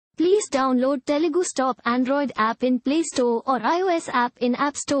download Telugu Stop Android app in Play Store or iOS app in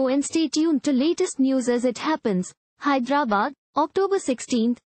App Store and stay tuned to latest news as it happens. Hyderabad, October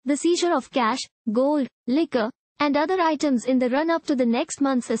 16th, the seizure of cash, gold, liquor, and other items in the run-up to the next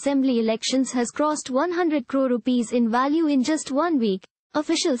month's assembly elections has crossed 100 crore rupees in value in just 1 week,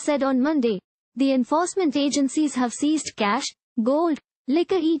 officials said on Monday. The enforcement agencies have seized cash, gold,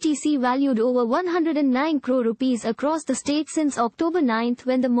 liquor etc. valued over 109 crore rupees across the state since October 9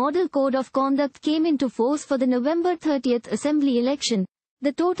 when the Model Code of Conduct came into force for the November 30 assembly election.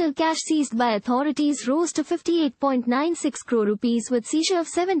 The total cash seized by authorities rose to 58.96 crore rupees with seizure of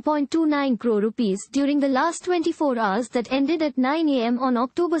 7.29 crore rupees during the last 24 hours that ended at 9 am on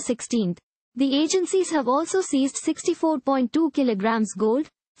October 16. The agencies have also seized 64.2 kilograms gold,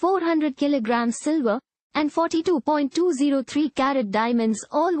 400 kilograms silver, and 42.203 carat diamonds,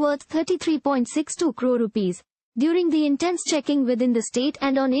 all worth 33.62 crore rupees. During the intense checking within the state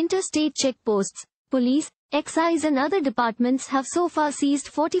and on interstate checkposts, police, excise and other departments have so far seized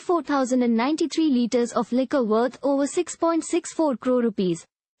 44,093 liters of liquor worth over 6.64 crore rupees.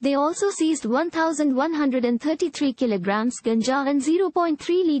 They also seized 1,133 kilograms ganja and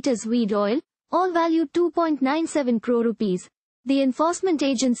 0.3 liters weed oil, all valued 2.97 crore rupees. The enforcement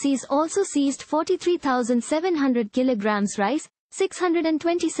agencies also seized 43,700 kilograms rice,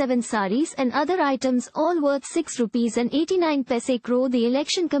 627 saris and other items all worth 6 rupees and 89 paise crore. The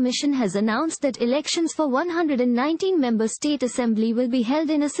Election Commission has announced that elections for 119 member state assembly will be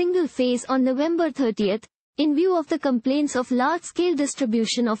held in a single phase on November 30, in view of the complaints of large-scale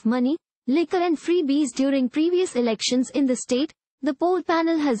distribution of money, liquor and freebies during previous elections in the state. The poll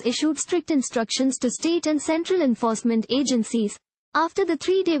panel has issued strict instructions to state and central enforcement agencies. After the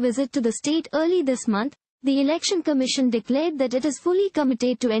 3-day visit to the state early this month, the Election Commission declared that it is fully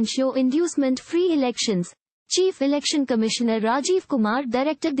committed to ensure inducement-free elections. Chief Election Commissioner Rajiv Kumar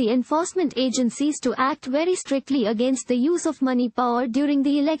directed the enforcement agencies to act very strictly against the use of money power during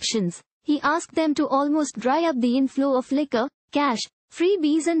the elections. He asked them to almost dry up the inflow of liquor, cash,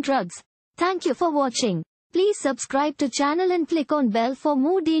 freebies and drugs. Thank you for watching. Please subscribe to channel and click on bell for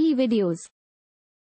more daily videos.